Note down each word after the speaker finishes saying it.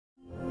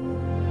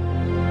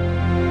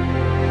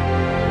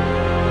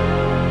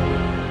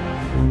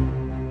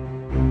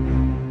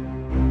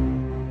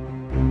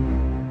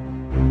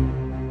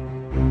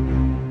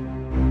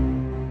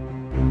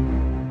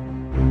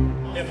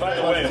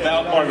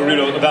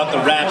about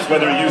the wraps,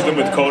 whether he used them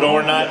with Cotto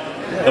or not.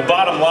 The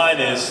bottom line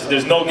is,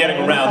 there's no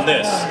getting around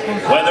this.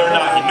 Whether or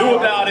not he knew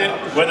about it,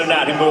 whether or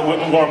not he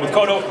went on with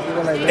Cotto,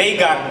 they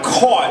got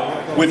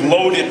caught with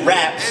loaded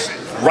wraps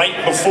right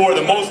before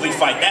the Mosley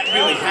fight. That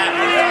really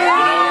happened, you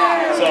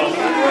know? So,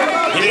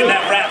 he didn't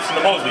have wraps in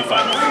the Mosley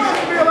fight.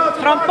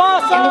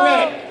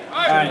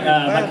 Alright,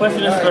 my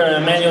question is for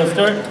Emmanuel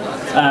Stewart.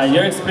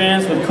 Your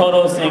experience with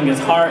Cotto seeing his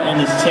heart and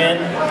his chin,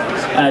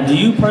 do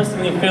you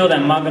personally feel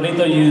that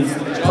Margarito used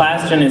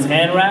plaster in his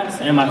hand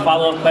wraps? And my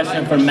follow-up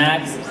question for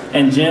Max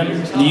and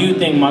Jim, do you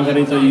think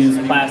Margarito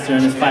used plaster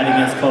in his fight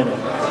against Cotto?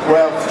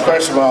 Well,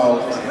 first of all,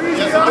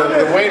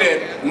 the way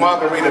that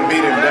Margarito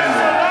beat him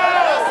down,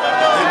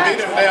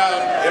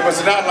 it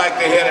was not like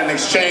they had an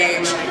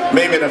exchange,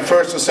 maybe in the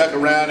first or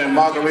second round, and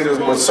Margarito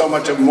was so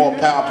much of a more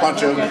power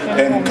puncher,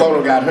 and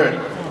Cotto got hurt.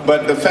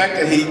 But the fact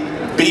that he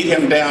beat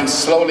him down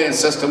slowly and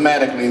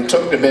systematically and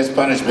took the best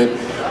punishment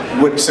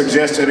would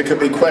suggest that it could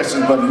be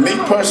questioned. But me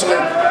personally,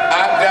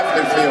 I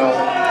definitely feel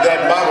that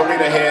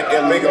Margarito had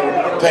illegal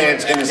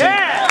pads in his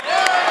hand.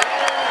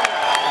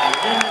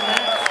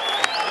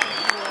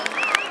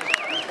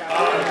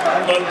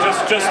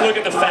 Just look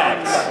at the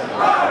facts.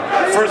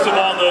 First of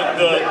all,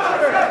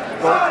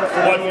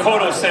 what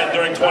Cotto said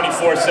during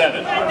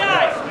 24/7.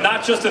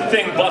 Not just a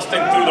thing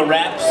busting through the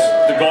wraps,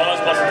 the gauze,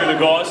 busting through the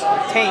gauze,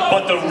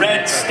 but the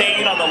red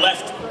stain on the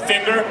left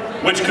finger,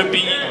 which could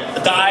be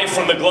dye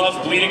from the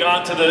glove bleeding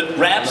onto the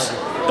wraps.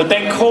 But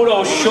then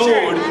Cotto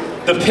showed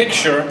the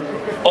picture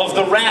of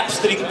the wraps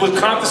that he was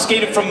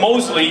confiscated from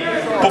Mosley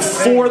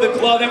before the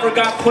glove ever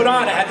got put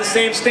on. It had the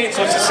same stain,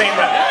 so it's the same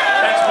wrap.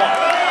 That's one.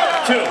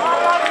 Two.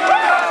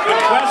 The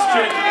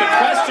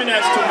question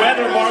as to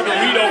whether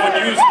Margarito would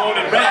use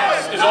loaded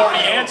wraps is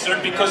already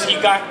answered because he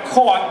got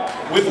caught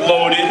with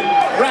loaded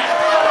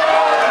wraps.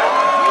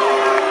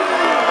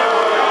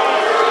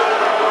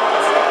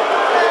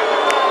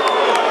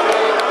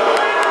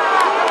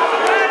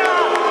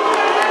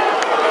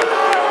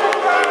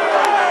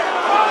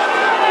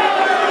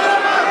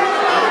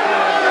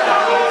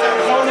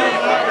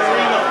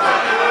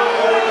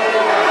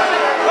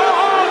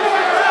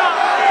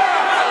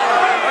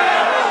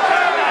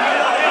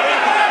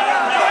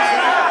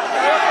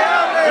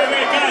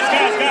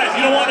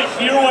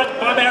 Hear what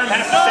Bob Arum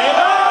has to say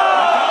about it?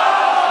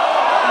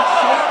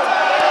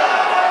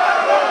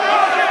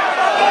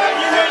 Why are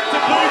you waiting to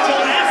point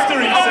till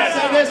after he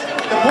says it?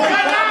 The point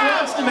Bob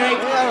wants to make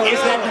is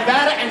that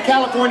Nevada and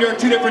California are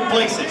two different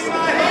places. No.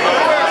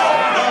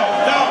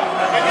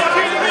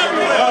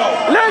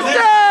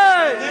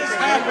 Listen! This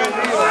happened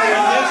in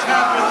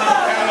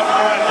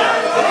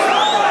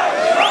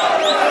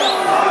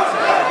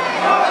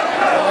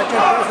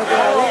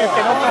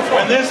California.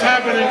 When this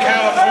happened in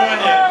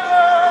California,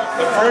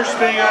 the first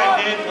thing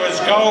I did was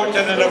go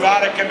to the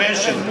Nevada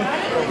Commission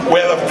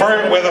where the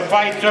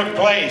fight took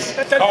place,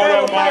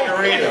 Cotto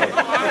Margarito.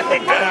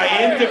 And I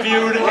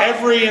interviewed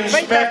every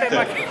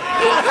inspector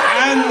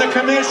and the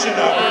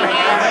commissioner.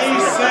 They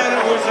said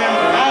it was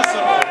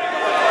impossible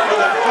for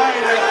the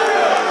fighter to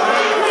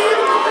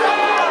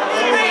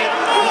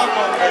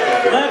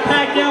Let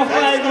Pacquiao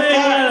fight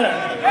Mayweather.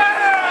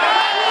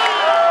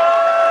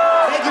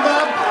 Thank you,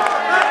 Bob.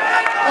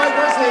 All right,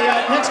 where's the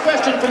next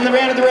question from the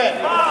man in the red?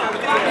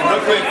 Real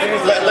quick,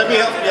 let me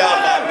help you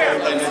out, Bob. I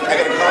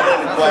got a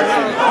comment and a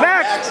question.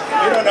 Max,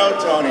 you don't know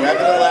Tony. I've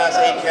been in the last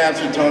 8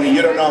 camps with Tony.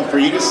 You don't know him. For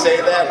you to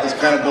say that is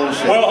kind of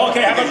bullshit. Well,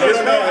 okay, how about this?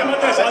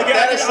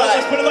 I'll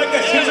just put it like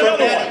this. Here's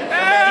another one.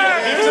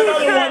 Here's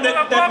another one that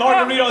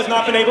Margarito has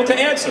not been able to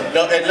answer.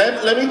 No, and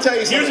let me tell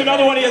you something. Here's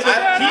another one he has.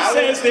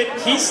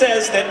 He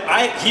says that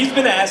he's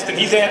been asked and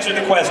he's answered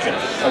the question.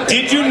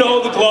 Okay. Did you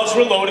know the gloves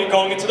were loaded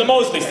going into the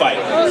Mosley fight?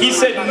 He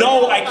said,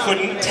 no, I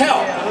couldn't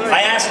tell.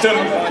 I asked him,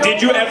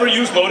 did you ever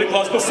use loaded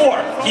gloves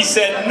before? He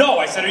said, no.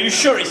 I said, are you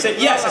sure? He said,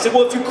 yes. I said,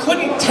 well, if you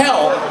couldn't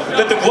tell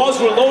that the gloves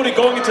were loaded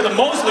going into the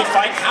Mosley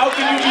fight, how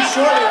can you be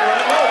sure they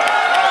weren't loaded?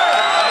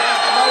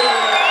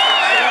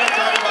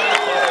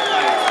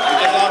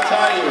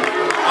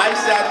 I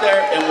sat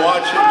there and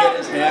watched him get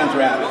his hands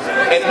wrapped.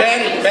 And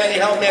Manny,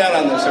 help me out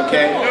on this,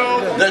 okay?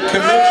 The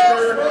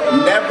commissioner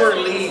never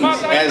leaves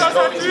as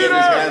Tony's getting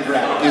his hands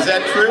wrapped. Is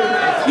that true?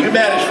 You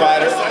manage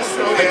fighters.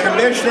 The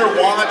commissioner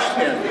watched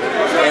him.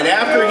 And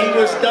after he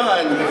was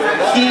done,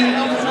 he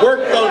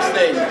worked those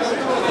things.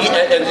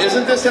 And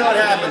isn't this how it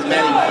happens,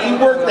 Manny? He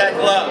worked that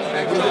glove.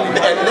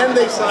 And then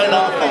they sign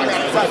off on it.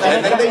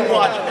 And then they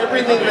watch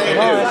everything they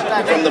do.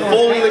 From the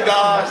folding of the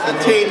gauze, the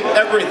tape,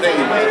 everything.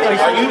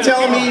 Are you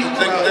telling me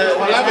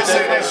Kaiser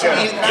said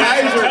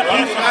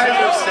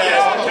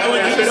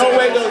there's no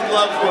way those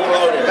gloves were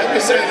loaded?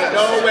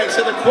 No way.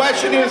 So the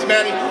question is,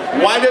 Manny,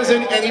 why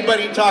doesn't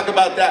anybody talk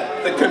about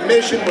that? The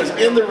commission was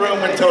in the room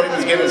when Tony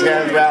was getting his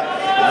hands wrapped.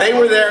 They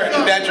were there.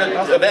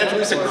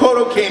 Eventually,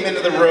 Cotto came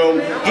into the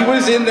room. He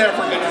was in there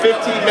for a good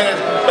 15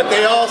 minutes, but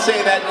they all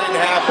say that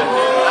didn't happen.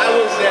 I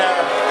was there.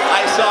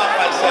 I saw it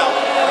myself.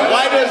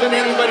 Why doesn't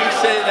anybody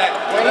say that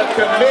when the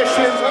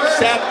commission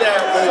sat there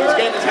when he was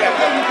getting his hands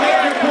wrapped? You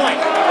make your point.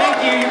 Thank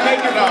you. You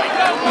make your point.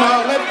 No,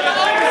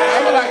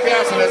 I would like to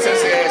answer that since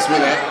they asked me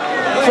that.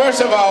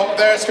 First of all,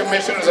 there's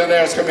commissioners and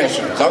there's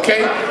commissioners,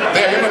 okay?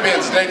 They're human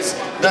beings.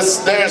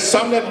 There's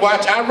some that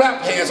watch. I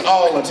rap hands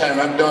all the time.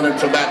 I've done it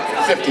for about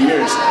 50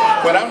 years.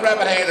 When I'm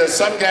rapping hands, there's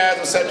some guys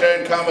that sit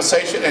there in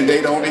conversation and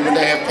they don't even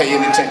have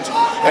paying attention.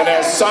 And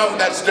there's some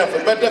that's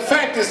different. But the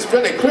fact is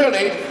really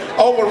clearly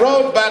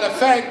overrode by the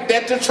fact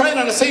that the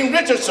trainer, Nassim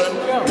Richardson,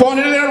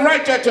 pointed it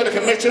right there to the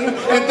commissioner,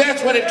 and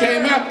that's when it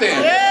came out then.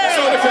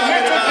 So the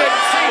commissioner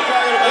didn't see it.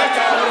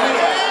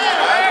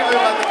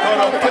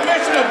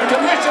 The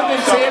commissioner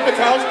didn't say it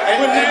because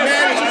when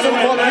Richardson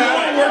pulled it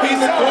out, you were in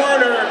the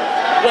corner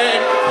when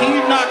he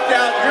knocked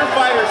out your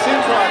fighter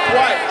Cintron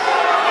twice.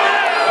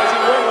 Was he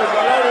loaded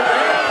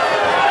there?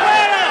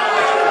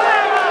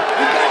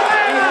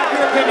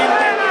 Your opinion?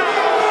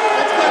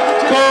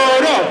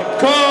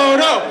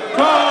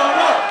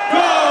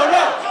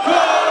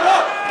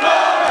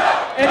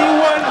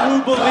 Anyone who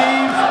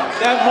believes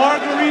that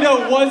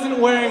Margarito wasn't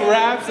wearing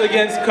wraps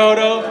against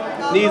Cotto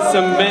needs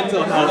some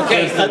mental health.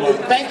 Okay,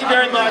 thank you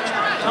very much.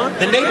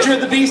 The nature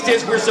of the beast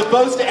is we're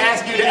supposed to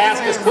ask you to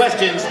ask us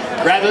questions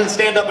rather than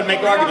stand up and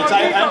make arguments.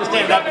 I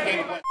understand that became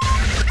a question.